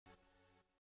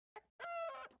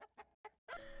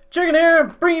Chicken here,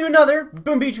 bring you another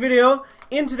Boom Beach video.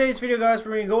 In today's video, guys,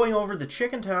 we're going to be going over the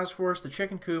Chicken Task Force, the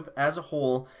Chicken Coop as a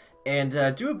whole, and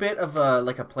do a bit of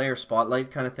like a player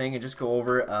spotlight kind of thing, and just go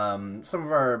over some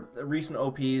of our recent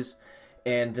OPs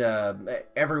and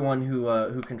everyone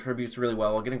who contributes really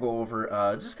well. We're going to go over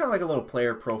just kind of like a little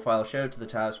player profile. Shout out to the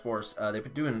Task Force. They've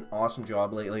been doing an awesome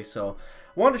job lately, so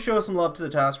wanted to show some love to the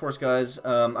Task Force, guys.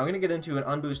 I'm going to get into an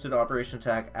unboosted operation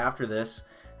attack after this.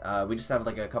 We just have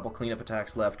like a couple cleanup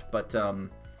attacks left, but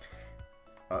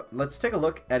let's take a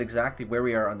look at exactly where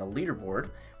we are on the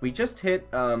leaderboard. We just hit,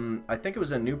 I think it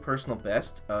was a new personal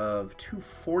best of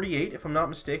 248, if I'm not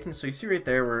mistaken. So you see right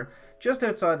there, we're just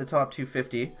outside the top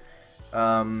 250.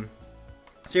 So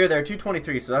you're there,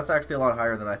 223, so that's actually a lot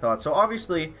higher than I thought. So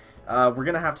obviously, we're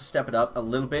going to have to step it up a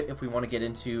little bit if we want to get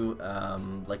into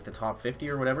like the top 50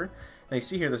 or whatever. Now you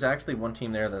see here, there's actually one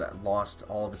team there that lost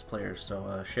all of its players,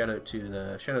 so shout out to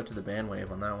the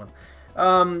bandwave on that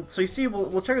one. So you see,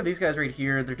 we'll check out these guys right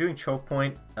here. They're doing choke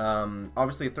point.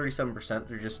 Obviously at 37%,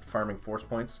 they're just farming force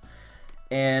points,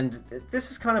 and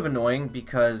this is kind of annoying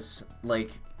because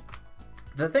like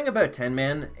the thing about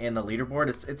 10-man and the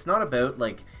leaderboard, it's not about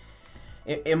like.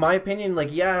 In my opinion,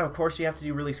 like, yeah, of course you have to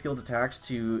do really skilled attacks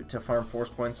to farm force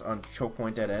points on choke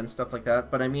point, dead end, stuff like that.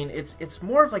 But I mean, it's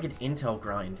more of like an intel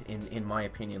grind in my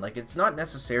opinion. Like, it's not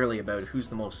necessarily about who's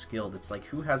the most skilled. It's like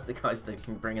who has the guys that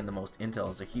can bring in the most intel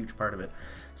is a huge part of it.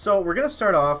 So we're gonna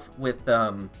start off with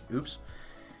oops.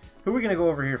 Who are we gonna go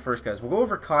over here first, guys? We'll go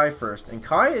over Kai first, and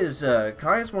Kai is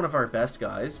one of our best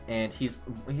guys, and he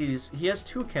has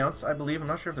two accounts, I believe. I'm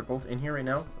not sure if they're both in here right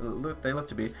now. They look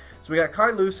to be. So we got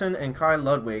Kai Lucen and Kai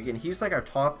Ludwig, and he's like our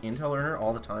top intel earner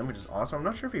all the time, which is awesome. I'm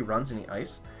not sure if he runs any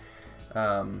ice.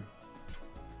 I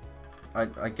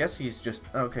guess he's just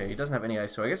okay. He doesn't have any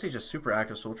ice, so I guess he's just super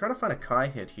active. So we'll try to find a Kai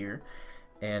hit here,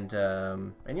 and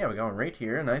yeah, we got him right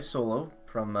here. A nice solo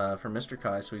from Mr.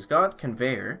 Kai. So he's got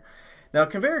Conveyor. Now,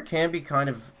 Conveyor can be kind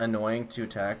of annoying to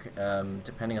attack,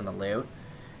 depending on the layout.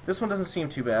 This one doesn't seem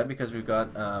too bad because we've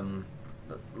got,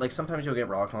 like, sometimes you'll get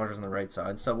rock launchers on the right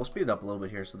side, so we'll speed it up a little bit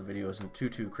here so the video isn't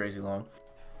too crazy long.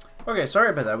 Okay, sorry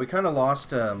about that. We kind of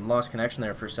lost connection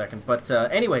there for a second, but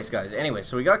anyways, guys,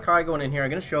 so we got Kai going in here. I'm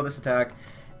going to show this attack,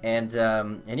 and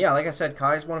yeah, like I said,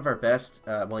 Kai is one of our best,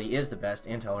 well, he is the best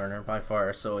intel earner by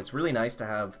far, so it's really nice to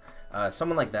have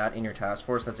someone like that in your task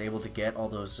force that's able to get all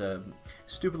those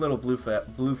stupid little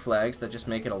blue flags that just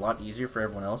make it a lot easier for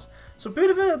everyone else. So bit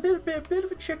of a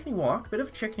chickeny walk for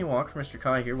Mr.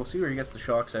 Kai here. We'll see where he gets the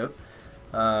shocks out.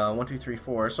 1, 2, 3,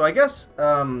 4. So I guess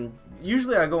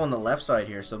usually I go on the left side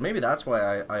here, so maybe that's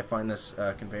why I find this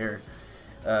conveyor.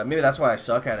 Maybe that's why I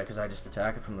suck at it, because I just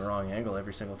attack it from the wrong angle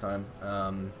every single time.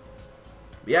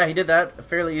 Yeah, he did that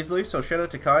fairly easily. So shout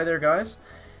out to Kai there, guys.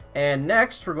 And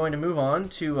next, we're going to move on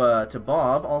to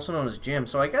Bob, also known as Jim.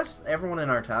 So I guess everyone in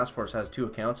our task force has two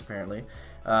accounts, apparently.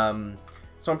 So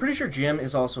I'm pretty sure Jim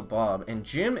is also Bob. And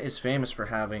Jim is famous for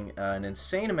having an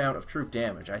insane amount of troop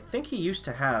damage. I think he used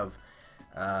to have,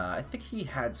 I think he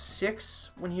had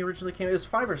 6 when he originally came. It was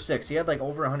 5 or 6. He had like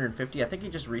over 150. I think he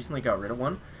just recently got rid of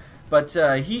one. But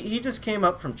he just came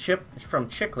up from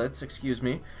Chicklets, excuse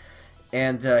me.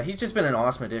 And he's just been an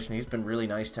awesome addition. He's been really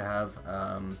nice to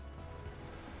have.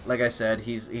 Like I said,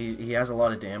 he has a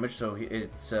lot of damage, so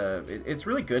it's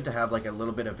really good to have like a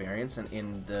little bit of variance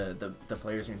in the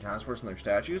players in your task force and their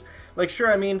statues. Like,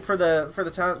 sure, I mean for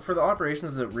the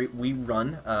operations that we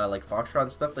run, like Foxtrot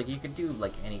and stuff, like you could do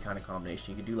like any kind of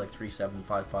combination. You could do like 3-7,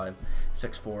 5-5,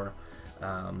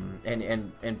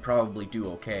 6-4, and probably do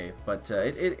okay. But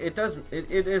it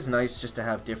is nice just to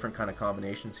have different kind of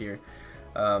combinations here.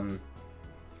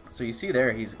 So you see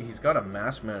there, he's got a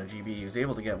massive amount of GB. He was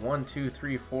able to get 1, 2,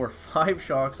 3, 4, 5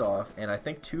 shocks off, and I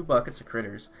think 2 buckets of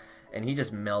critters, and he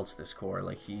just melts this core.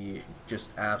 Like, he just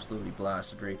absolutely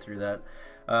blasted right through that.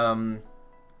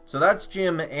 So that's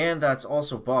Jim, and that's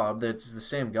also Bob. That's the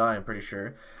same guy, I'm pretty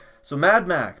sure. So Mad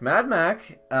Mac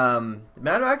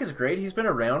is great. He's been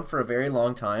around for a very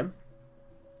long time.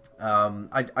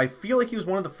 I feel like he was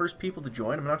one of the first people to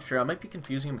join. I'm not sure. I might be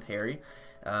confusing him with Harry.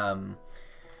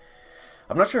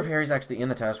 I'm not sure if Harry's actually in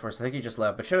the task force. I think he just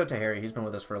left, but shout out to Harry. He's been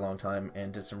with us for a long time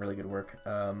and did some really good work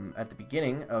at the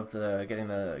beginning of getting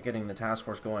the task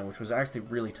force going, which was actually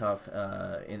really tough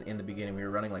in the beginning. We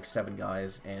were running like 7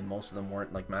 guys, and most of them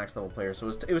weren't like max level players, so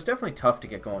it was definitely tough to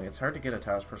get going. It's hard to get a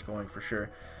task force going for sure.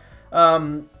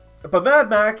 But Mad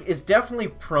Mac is definitely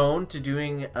prone to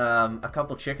doing a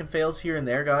couple chicken fails here and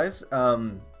there, guys.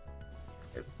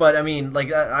 But I mean,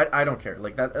 like, I don't care.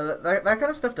 Like that kind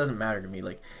of stuff doesn't matter to me.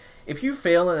 Like, if you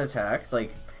fail an attack,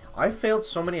 like, I failed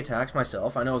so many attacks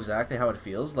myself. I know exactly how it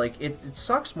feels. Like, it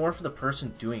sucks more for the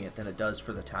person doing it than it does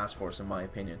for the task force, in my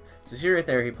opinion. So see right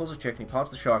there, he pulls a chicken, he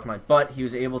pops the shock mine, but he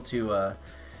was able to,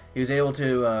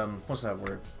 what's that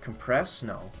word? Compress?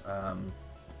 No.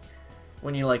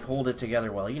 When you, like, hold it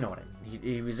together well, you know what I mean.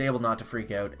 He was able not to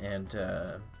freak out, and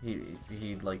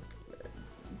he like,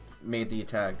 made the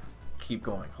attack keep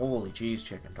going. Holy jeez,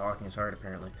 chicken. Talking is hard,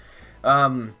 apparently.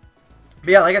 But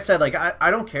yeah, like I said, like,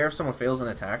 I don't care if someone fails an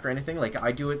attack or anything. Like,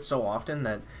 I do it so often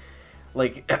that,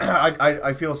 like,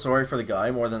 I feel sorry for the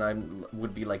guy more than I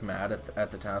would be, like, mad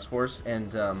at the task force.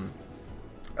 And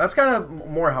that's kind of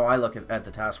more how I look at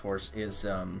the task force is,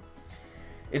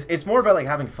 it's more about, like,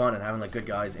 having fun and having, like, good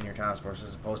guys in your task force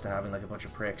as opposed to having, like, a bunch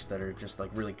of pricks that are just, like,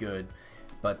 really good,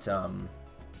 but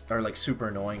are, like, super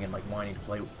annoying and, like, whiny to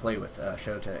play with.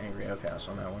 Shout out to Angry Outcast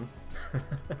on that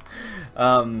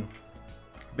one.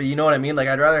 But you know what I mean? Like,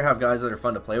 I'd rather have guys that are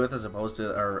fun to play with as opposed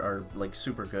to are like,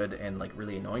 super good and, like,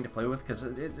 really annoying to play with, because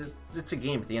it's a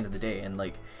game at the end of the day, and,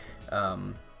 like,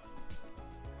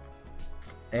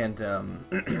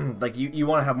 like, you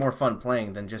want to have more fun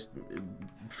playing than just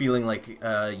feeling like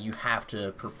you have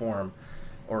to perform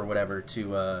or whatever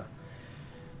to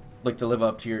like, to live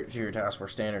up to your task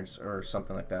force standards or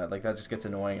something like that. Like, that just gets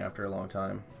annoying after a long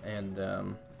time.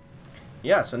 And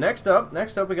yeah, so next up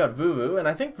we got Vuvu, and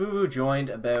I think Vuvu joined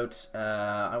about,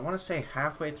 I want to say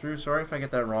halfway through, sorry if I get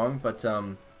that wrong, but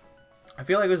I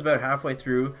feel like it was about halfway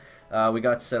through we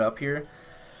got set up here.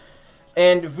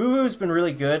 And Vuvu's been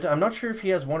really good. I'm not sure if he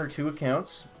has 1 or 2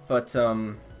 accounts, but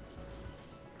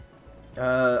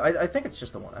I think it's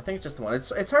just the one. I think it's just the one.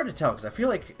 It's hard to tell, because I feel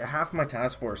like half of my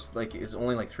task force, like, is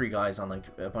only, like, 3 guys on, like,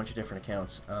 a bunch of different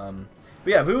accounts. But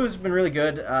yeah, Vuvu's been really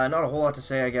good. Not a whole lot to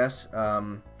say, I guess.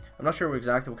 I'm not sure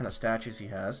exactly what kind of statues he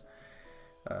has.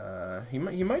 He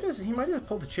might have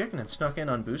pulled the chicken and snuck in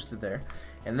unboosted there.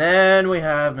 And then we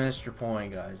have Mr.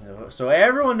 Poing, guys. So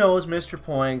everyone knows Mr.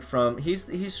 Poing from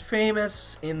he's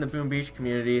famous in the Boom Beach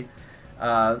community.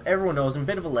 Everyone knows him,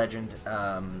 bit of a legend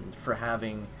for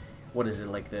having, what is it,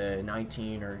 like the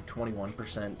 19 or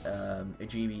 21%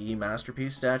 GBE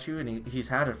masterpiece statue, and he's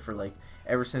had it for, like,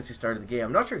 ever since he started the game.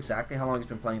 I'm not sure exactly how long he's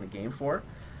been playing the game for.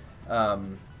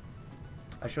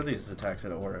 I showed these attacks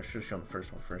out of order. I should have shown the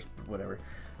first one first, but whatever.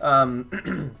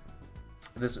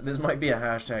 This might be a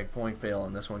hashtag point fail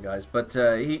on this one, guys. But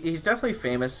he's definitely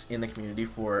famous in the community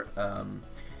for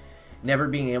never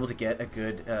being able to get a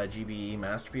good GBE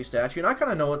masterpiece statue. And I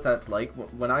kind of know what that's like.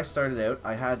 When I started out,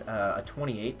 I had a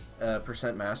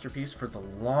 28% masterpiece for the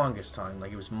longest time.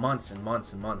 Like, it was months and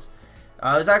months and months.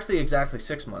 It was actually exactly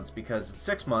 6 months, because in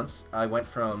 6 months I went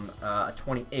from a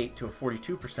 28 to a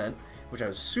 42%, which I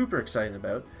was super excited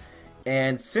about.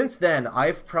 And since then,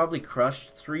 I've probably crushed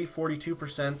 3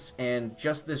 42%, and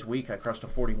just this week I crushed a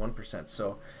 41%.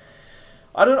 So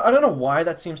I don't know why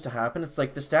that seems to happen. It's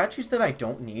like the statues that I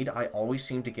don't need, I always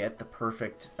seem to get the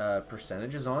perfect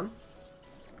percentages on.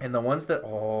 And the ones that,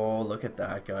 oh, look at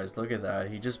that, guys, look at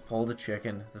that. He just pulled a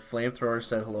chicken. The flamethrower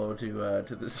said hello to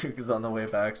the Zukas on the way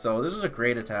back. So this was a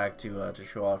great attack to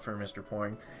show off for Mr.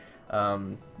 Poing.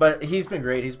 But he's been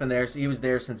great. He's been there. He was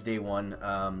there since day one.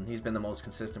 He's been the most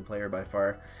consistent player by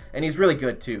far, and he's really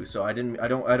good too. So I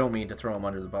don't mean to throw him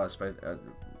under the bus by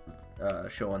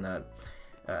showing that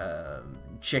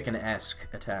chicken-esque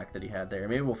attack that he had there.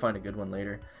 Maybe we'll find a good one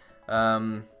later.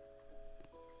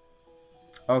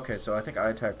 Okay, so I think I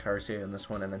attacked Tarsier in this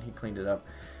one, and then he cleaned it up.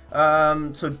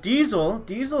 So Diesel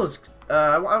is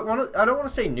I don't want to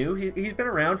say new. He's been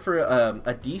around for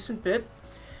a decent bit.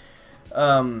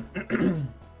 But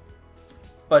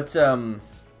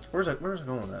where's I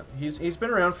going with that? He's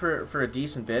been around for a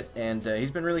decent bit, and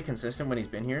he's been really consistent when he's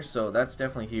been here, so that's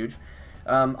definitely huge.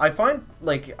 I find,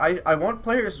 like, I want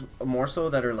players more so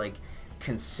that are, like,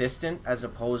 consistent as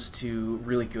opposed to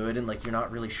really good and, like, you're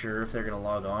not really sure if they're gonna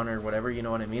log on or whatever, you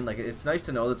know what I mean? Like, it's nice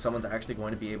to know that someone's actually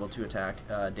going to be able to attack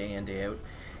day in, day out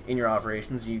in your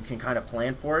operations. You can kind of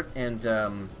plan for it, and yeah,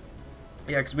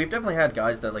 because we've definitely had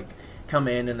guys that, like, come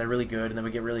in and they're really good, and then we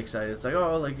get really excited. It's like,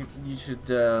 oh, like, you should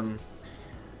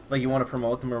like, you want to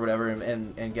promote them or whatever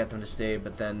and get them to stay,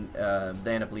 but then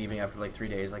they end up leaving after, like, 3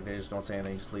 days. Like, they just don't say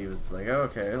anything, just leave. It's like, oh,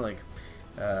 okay, like,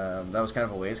 that was kind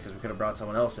of a waste, because we could have brought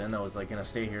someone else in that was, like, gonna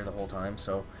stay here the whole time.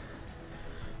 So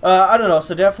I don't know.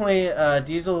 So definitely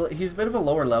Diesel, he's a bit of a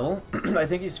lower level. I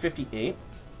think he's 58,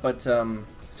 but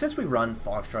since we run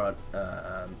Foxtrot,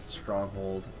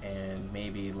 Stronghold, and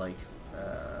maybe, like,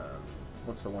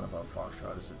 what's the one above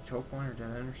Foxtrot? Is it Choke Point or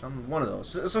Dead End or something? One of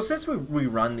those. So since we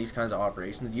run these kinds of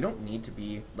operations, you don't need to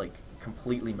be, like,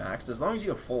 completely maxed. As long as you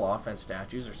have full offense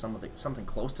statues or something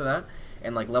close to that,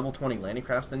 and like level 20 landing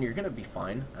crafts, then you're gonna be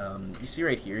fine. You see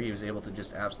right here, he was able to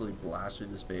just absolutely blast through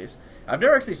the space. I've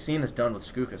never actually seen this done with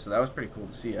Skuka, so that was pretty cool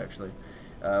to see actually.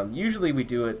 Usually we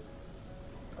do it,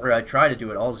 or I try to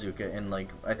do it all Zuka, and like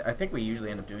I think we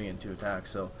usually end up doing it in 2 attacks.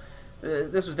 So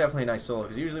this was definitely a nice solo,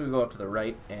 because usually we go up to the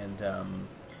right and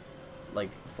like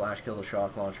flash kill the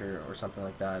shock launcher or something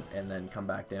like that, and then come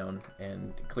back down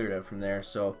and clear it out from there.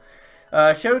 So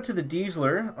shout out to the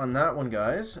Dieseler on that one,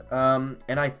 guys.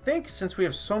 And I think since we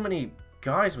have so many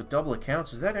guys with double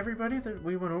accounts, is that everybody that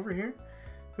we went over here?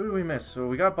 Who did we miss? So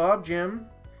we got Bob, Jim,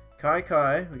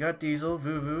 Kai, we got Diesel,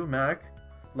 Vuvu, Mac,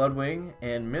 Ludwig,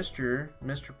 and Mr.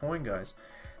 Point, guys.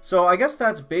 So I guess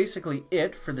that's basically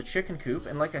it for the Chicken Coop.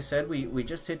 And like I said, we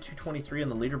just hit 223 on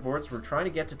the leaderboards. We're trying to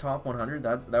get to top 100.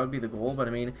 That would be the goal. But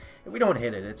I mean, if we don't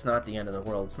hit it, it's not the end of the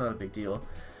world. It's not a big deal.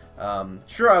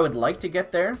 Sure, I would like to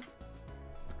get there,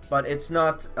 but it's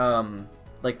not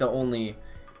like the only.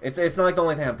 It's not like the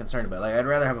only thing I'm concerned about. Like, I'd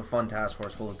rather have a fun task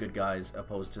force full of good guys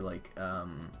opposed to like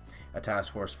a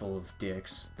task force full of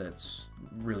dicks that's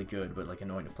really good but like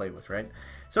annoying to play with, right?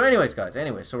 So anyways, guys,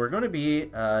 so we're going to be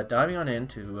diving on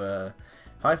into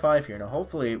high 5 here. Now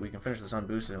hopefully we can finish this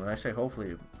unboosted. When I say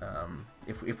hopefully,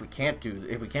 if we can't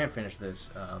finish this,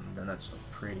 then that's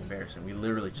pretty embarrassing. We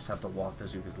literally just have to walk the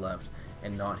Zukas left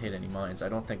and not hit any mines. I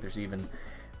don't think there's even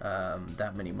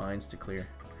that many mines to clear.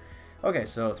 Okay,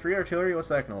 so 3 artillery, what's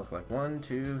that going to look like? 1,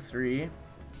 2, 3,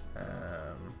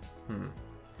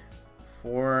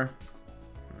 4.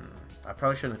 I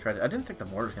probably shouldn't have tried it. I didn't think the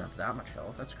mortar's going to have that much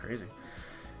health. That's crazy.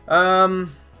 I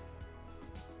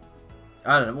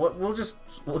don't know. We'll just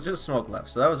smoke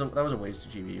left. So that was a waste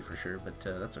of GV for sure, but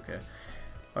that's okay.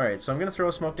 All right, so I'm going to throw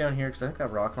a smoke down here because I think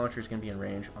that rock launcher is going to be in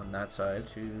range on that side.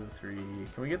 2, 3.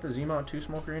 Can we get the Zmod 2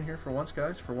 smoker in here for once,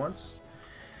 guys? For once?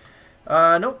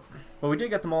 Nope. But we did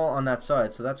get them all on that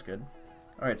side, so that's good.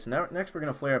 Alright, so next we're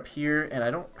going to flare up here, and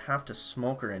I don't have to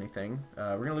smoke or anything.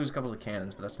 We're going to lose a couple of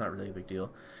cannons, but that's not really a big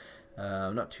deal.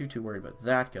 I'm not too worried about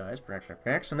that, guys.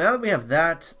 So now that we have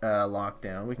that locked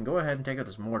down, we can go ahead and take out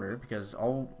this mortar, because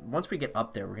once we get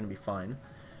up there, we're going to be fine.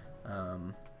 So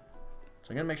I'm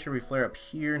going to make sure we flare up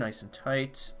here nice and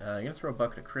tight. I'm going to throw a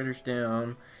bucket of critters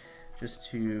down,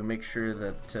 just to make sure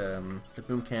that the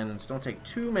boom cannons don't take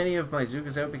too many of my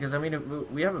Zukas out, because I mean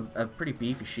we have a pretty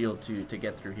beefy shield to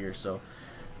get through here, so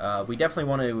we definitely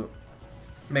want to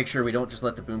make sure we don't just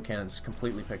let the boom cannons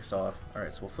completely pick us off.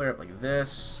 Alright, so we'll flare up like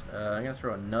this. I'm going to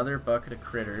throw another bucket of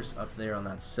critters up there on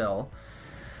that cell.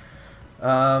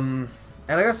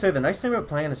 And I gotta say, the nice thing about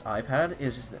playing this iPad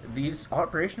is these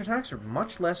operation attacks are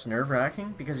much less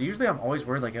nerve-wracking, because usually I'm always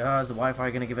worried, like, is the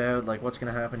Wi-Fi gonna give out? Like, what's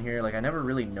gonna happen here? Like, I never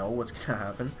really know what's gonna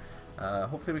happen.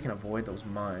 Hopefully we can avoid those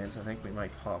mines. I think we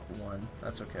might pop one.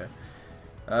 That's okay.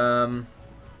 So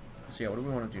yeah, what do we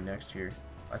want to do next here?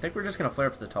 I think we're just gonna flare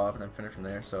up to the top and then finish from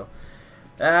there. So,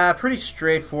 pretty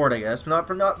straightforward, I guess. Not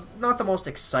the most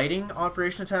exciting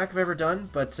operation attack I've ever done,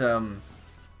 but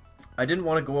I didn't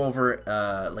want to go over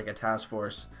like a task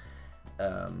force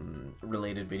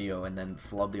related video and then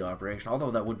flub the operation,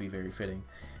 although that would be very fitting.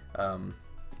 But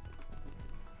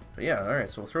yeah, alright,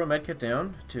 so we'll throw a medkit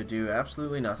down to do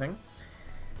absolutely nothing.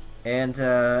 And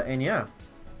yeah.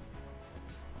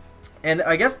 And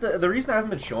I guess the reason I haven't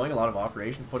been showing a lot of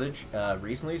operation footage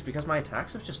recently is because my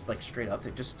attacks have just, like, straight up,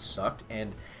 they've just sucked.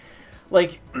 And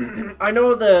like, I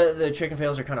know the chicken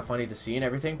fails are kind of funny to see and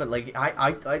everything, but like,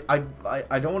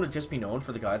 I don't want to just be known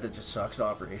for the guy that just sucks at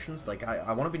operations. Like,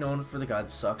 I want to be known for the guy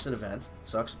that sucks at events, that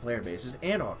sucks at player bases,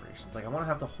 and operations. Like, I want to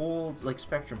have the whole, like,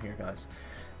 spectrum here, guys.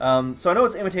 So I know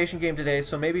it's imitation game today,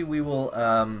 so maybe we will,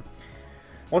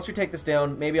 once we take this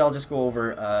down, maybe I'll just go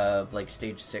over, like,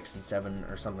 stage 6 and 7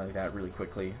 or something like that really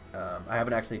quickly. I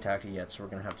haven't actually attacked it yet, so we're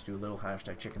going to have to do a little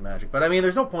hashtag chicken magic. But, I mean,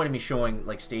 there's no point in me showing,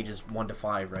 like, stages 1 to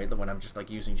 5, right? When I'm just, like,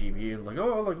 using GV and, like,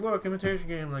 oh, like, look, imitation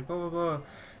game, like, blah, blah, blah.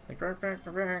 Like,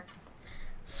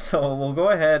 so we'll go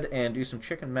ahead and do some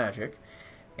chicken magic,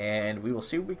 and we will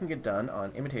see what we can get done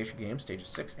on imitation game, stages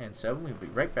 6 and 7. We'll be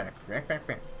right back.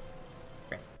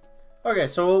 Okay,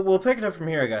 so we'll pick it up from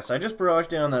here, I guess. I just barraged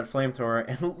down that flamethrower,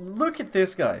 and look at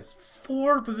this, guys.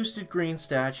 4 boosted green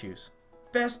statues.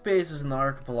 Best bases in the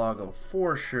archipelago,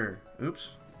 for sure.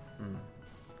 Oops.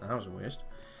 That was a waste.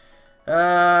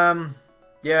 Yeah,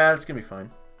 that's gonna be fine.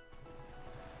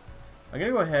 I'm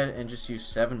gonna go ahead and just use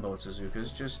 7 boats of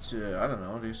Zukas, just to, I don't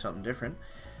know, do something different.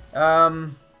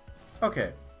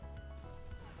 Okay.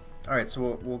 Alright,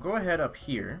 so we'll go ahead up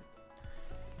here.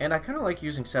 And I kind of like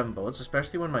using 7 boats,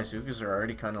 especially when my Zukas are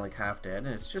already kind of like half dead, and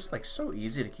it's just like so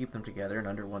easy to keep them together and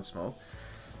under one smoke.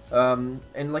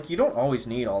 And like, you don't always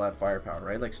need all that firepower,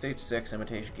 right? Like stage 6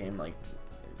 imitation game, like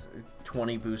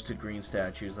 20 boosted green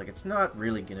statues. Like, it's not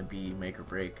really going to be make or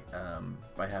break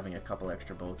by having a couple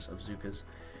extra boats of Zukas.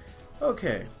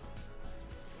 Okay.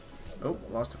 Oh,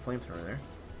 lost a flamethrower there.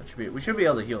 That should be. We should be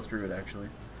able to heal through it, actually.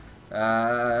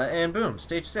 And boom,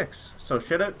 stage 6. So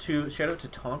shout out to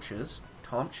Tomches.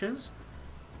 Tomches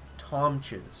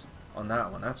on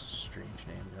that one. That's a strange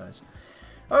name, guys.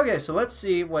 Okay, so let's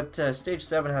see what stage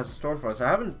 7 has in store for us. I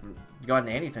haven't gotten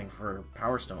anything for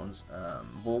Power Stones.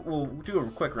 We'll do a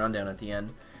quick rundown at the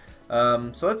end.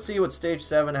 So let's see what stage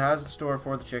 7 has in store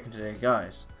for the chicken today,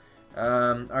 guys.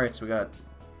 Alright, so we got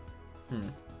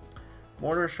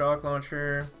mortar, shock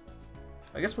launcher.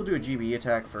 I guess we'll do a GB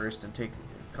attack first and take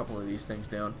a couple of these things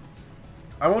down.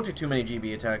 I won't do too many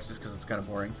GB attacks just because it's kind of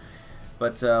boring.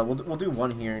 But we'll do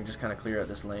one here and just kind of clear out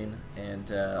this lane and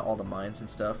all the mines and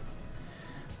stuff.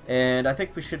 And I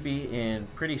think we should be in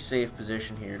pretty safe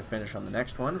position here to finish on the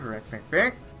next one.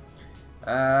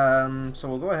 So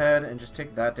we'll go ahead and just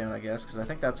take that down, I guess, because I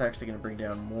think that's actually going to bring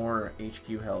down more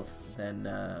HQ health than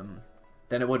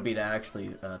it would be to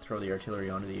actually throw the artillery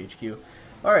onto the HQ.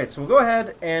 Alright, so we'll go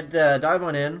ahead and dive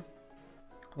on in.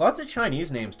 Lots of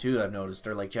Chinese names, too, I've noticed,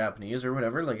 or like Japanese or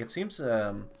whatever. Like, it seems...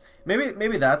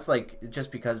 maybe that's like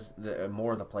just because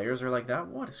more of the players are like that.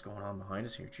 What is going on behind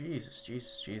us here? Jesus.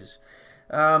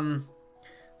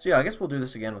 So yeah, I guess we'll do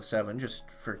this again with 7 just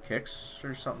for kicks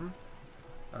or something.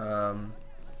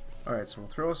 Alright, so we'll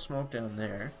throw a smoke down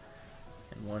there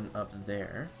and one up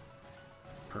there.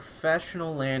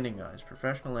 Professional landing, guys.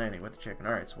 Professional landing with the chicken.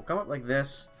 Alright, so we'll come up like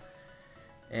this.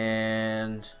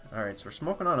 And alright, so we're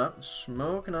smoking on up.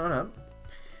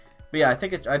 But yeah, I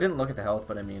think I didn't look at the health,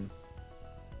 but I mean,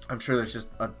 I'm sure there's just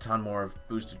a ton more of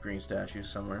boosted green statues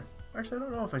somewhere. Actually, I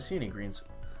don't know if I see any greens.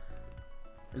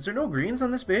 Is there no greens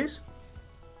on this base?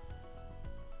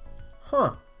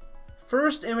 Huh.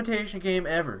 First imitation game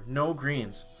ever. No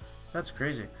greens. That's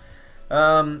crazy.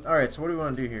 Alright, so what do we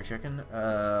want to do here, chicken?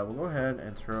 We'll go ahead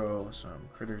and throw some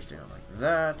critters down like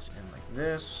that and like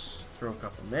this. Throw a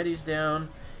couple medis down.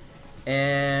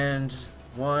 And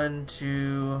 1,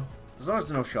 2... As long as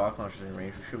there's no shock launchers in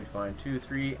range, we should be fine. 2,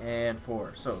 3, and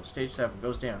 4. So, stage 7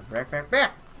 goes down.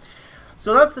 Back.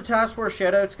 So that's the Task Force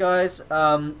shoutouts, guys.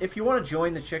 If you want to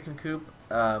join the Chicken Coop,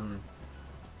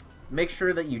 make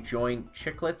sure that you join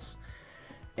Chicklets.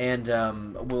 And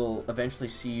we'll eventually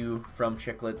see you from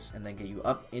Chicklets and then get you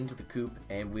up into the coop.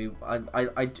 And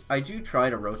I do try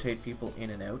to rotate people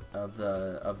in and out of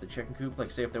the Chicken Coop.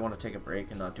 Like, say if they want to take a break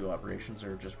and not do operations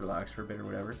or just relax for a bit or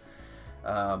whatever.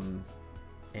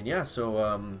 And yeah, so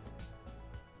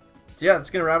yeah, that's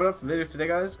gonna wrap it up for the video today,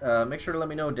 guys. Make sure to let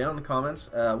me know down in the comments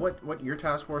what your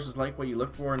task force is like, what you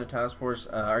look for in a task force.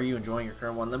 Are you enjoying your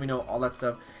current one? Let me know all that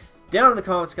stuff down in the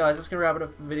comments, guys. That's gonna wrap it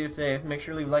up for the video today. Make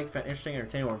sure to leave a like if you found it interesting,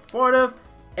 entertaining, or informative,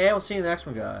 and we'll see you in the next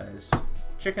one, guys.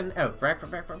 Chicken out.